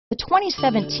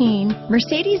2017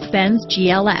 Mercedes-Benz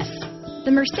GLS.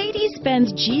 The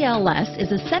Mercedes-Benz GLS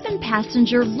is a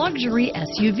 7-passenger luxury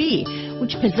SUV,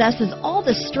 which possesses all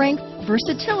the strength,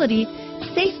 versatility,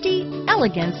 safety,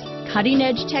 elegance,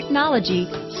 cutting-edge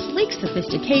technology, sleek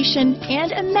sophistication,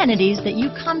 and amenities that you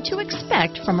come to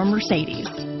expect from a Mercedes.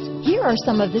 Here are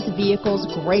some of this vehicle's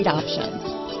great options: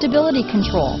 stability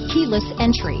control, keyless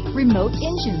entry, remote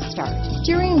engine start,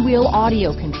 steering wheel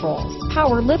audio controls,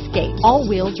 power liftgate,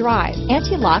 all-wheel drive,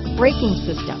 anti-lock braking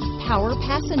system, power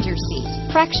passenger seat,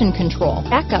 traction control,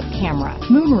 backup camera,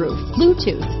 moonroof,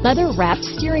 Bluetooth, leather-wrapped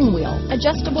steering wheel,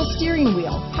 adjustable steering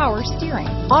wheel, power steering,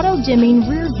 auto-dimming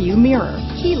rear view mirror,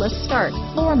 keyless start,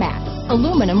 floor mats,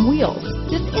 aluminum wheels.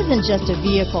 This isn't just a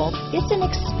vehicle, it's an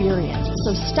experience.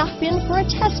 So stop in for a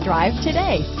test drive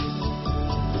today.